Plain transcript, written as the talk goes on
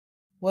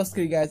What's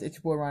good, you guys? It's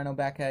your boy Rhino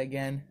back at it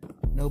again.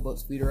 No boat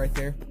speeder right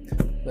there.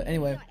 But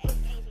anyway,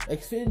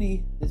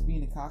 Xfinity is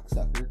being a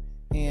cocksucker,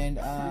 and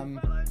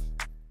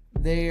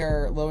they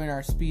are lowering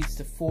our speeds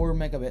to 4.5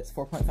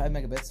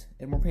 megabits,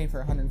 and we're paying for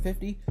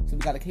 150. So we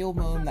got a cable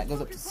modem that goes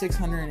up to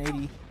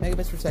 680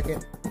 megabits per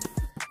second.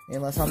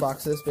 And let's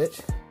unbox this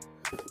bitch.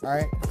 All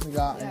right, we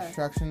got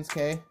instructions.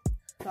 Okay.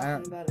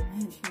 Talking about a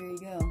bitch. Here you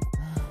go.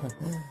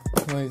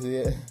 Let me see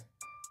it.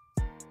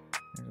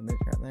 There's a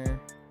bitch right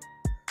there.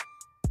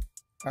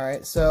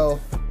 Alright, so,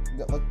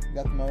 got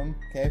the modem,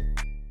 okay.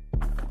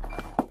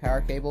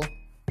 Power cable.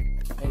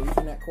 And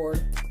Ethernet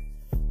cord.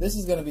 This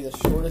is gonna be the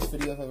shortest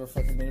video I've ever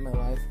fucking made in my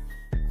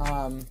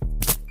life.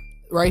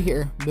 Right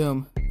here,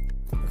 boom.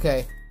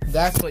 Okay,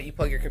 that's what you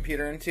plug your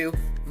computer into.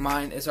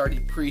 Mine is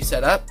already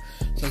pre-set up.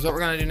 So that's what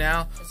we're gonna do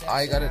now.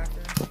 All you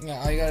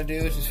gotta do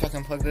is just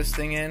fucking plug this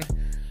thing in.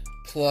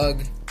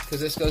 Plug, because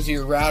this goes to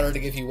your router to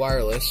give you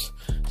wireless.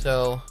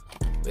 So,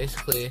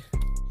 basically,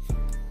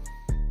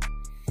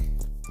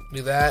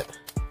 do that,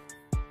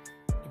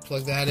 you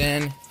plug that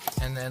in,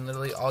 and then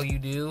literally all you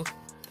do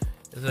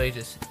is literally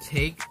just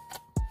take,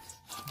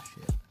 oh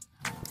shit,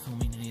 I'm not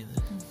filming any of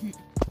this.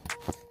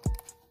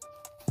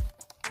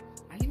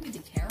 I can be the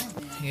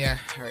cameraman. Yeah,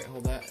 alright,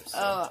 hold that.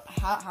 So,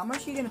 how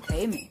much are you gonna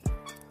pay me?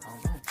 I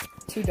don't know.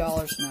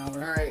 $2 an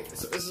hour. Alright,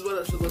 so this is what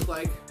it should look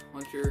like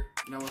once you're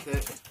done with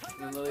it.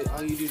 And then literally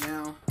all you do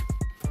now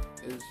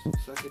is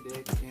suck a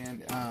dick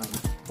and,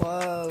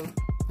 Whoa.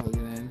 plug it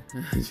in.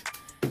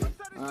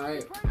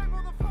 Alright.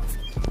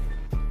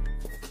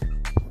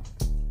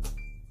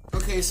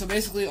 Okay, so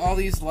basically all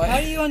these lights... How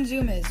do you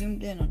unzoom it?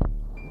 Zoomed in on.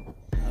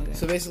 Okay.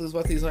 So basically is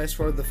what these lights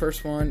for. The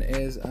first one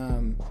is,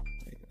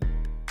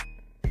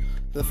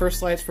 the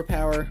first light's for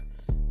power.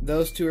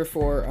 Those two are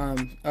for,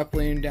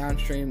 uplink,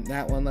 downstream.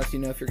 That one lets you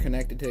know if you're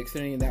connected to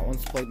Xfinity, and that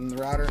one's plugged in the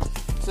router.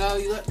 So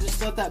you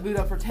just let that boot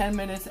up for 10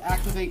 minutes,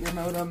 activate your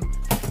modem.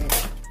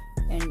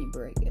 And you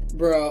break it.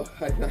 Bro,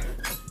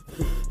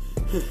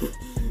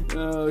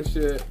 oh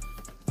shit.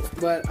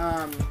 But,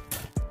 actually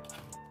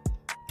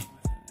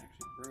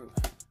broke.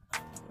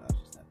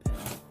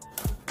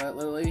 But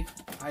literally,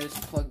 I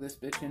just plug this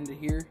bitch into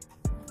here,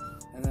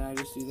 and then I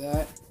just do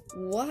that.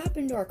 What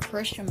happened to our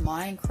Christian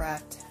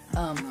Minecraft,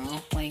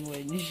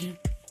 language?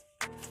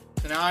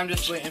 So now I'm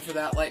just waiting for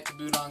that light to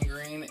boot on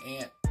green,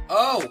 and,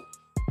 oh!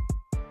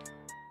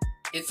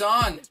 It's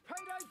on!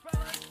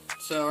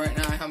 So right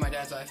now I have my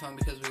dad's iPhone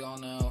because we all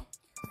know.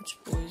 Which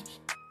boys?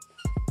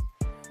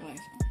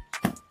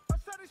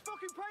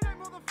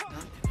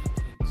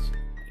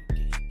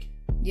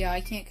 Yeah,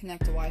 I can't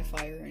connect to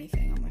Wi-Fi or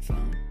anything on my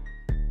phone.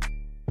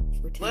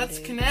 Let's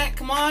connect.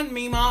 Come on,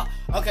 Mima.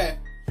 Okay,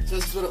 so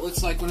this is what it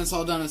looks like when it's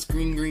all done. It's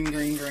green, green,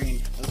 green,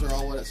 green. Those are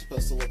all what it's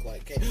supposed to look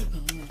like. Okay.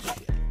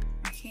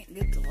 I can't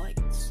get the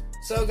lights.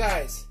 So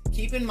guys,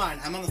 keep in mind,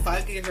 I'm on the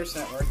 5 GHz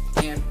network,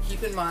 and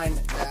keep in mind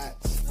that.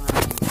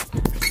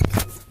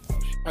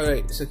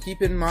 Alright, so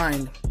keep in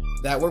mind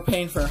that we're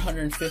paying for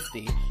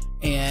 150,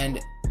 and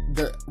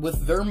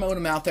with their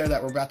modem out there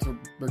that we're about to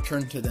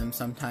return to them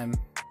sometime.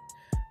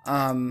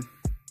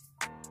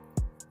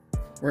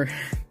 We're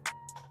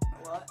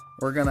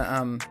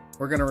gonna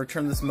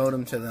return this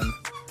modem to them.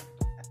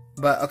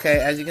 But okay,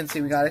 as you can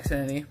see, we got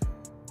Xfinity.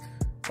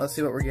 Let's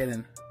see what we're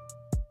getting.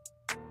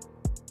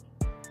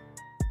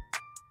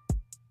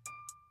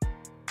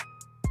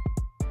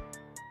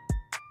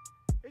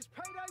 It's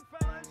payday,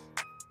 fellas.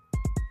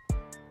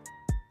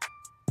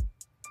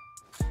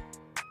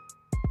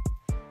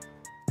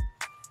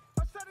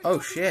 Oh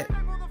shit.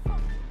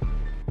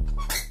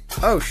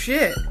 Oh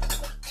shit.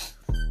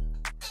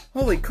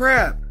 Holy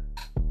crap.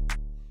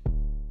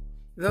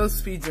 Those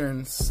speeds are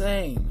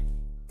insane.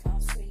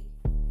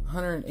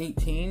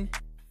 118.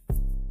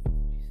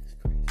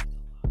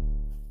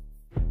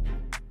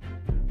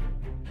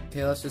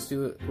 Okay, let's just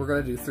do it. We're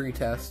gonna do 3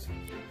 tests.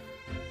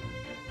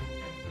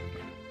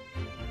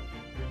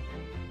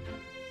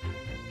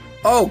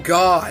 Oh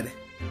god.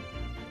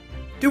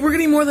 Dude, we're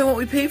getting more than what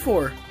we pay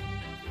for.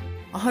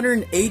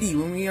 180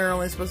 when we are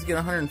only supposed to get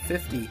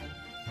 150.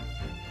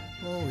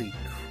 Holy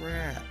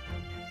crap.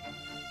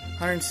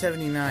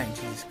 179,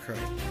 Jesus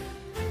Christ.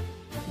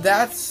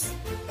 That's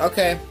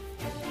okay.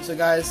 So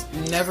guys,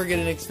 never get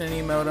an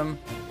Xfinity modem.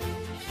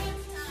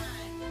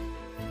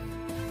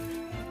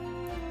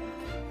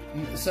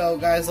 So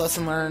guys,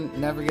 lesson learned,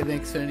 never get an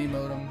Xfinity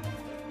modem.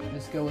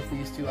 Just go with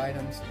these 2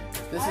 items.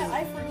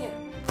 I forget.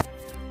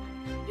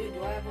 Dude,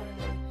 do I have one of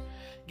those?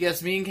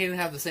 Yes, me and Kaden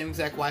have the same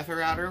exact Wi-Fi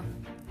router.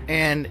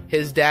 And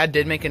his dad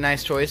did make a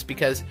nice choice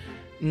because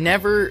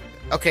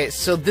okay,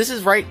 so this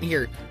is right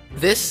here.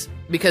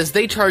 Because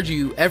they charge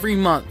you every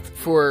month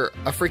for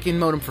a freaking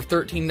modem for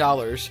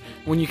 $13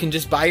 when you can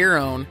just buy your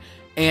own,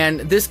 and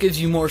this gives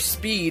you more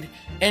speed,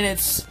 and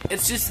it's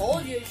just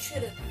Told you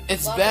should've.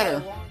 It's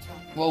better.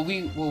 Well,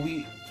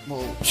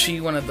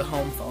 she wanted the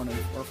home phone, and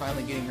we're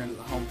finally getting rid of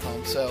the home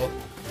phone. So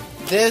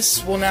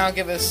this will now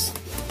give us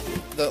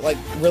the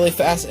really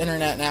fast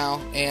internet now,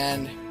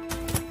 and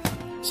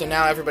so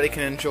now everybody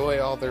can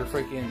enjoy all their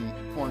freaking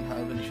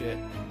Pornhub and shit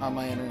on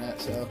my internet,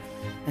 so.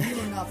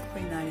 You're not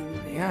putting that in the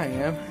video. Yeah, I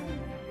am.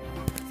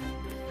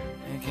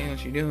 Okay,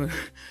 what you doing?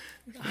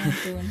 I'm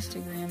through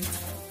Instagram.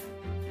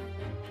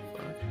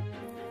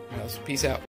 Fuck. Peace out.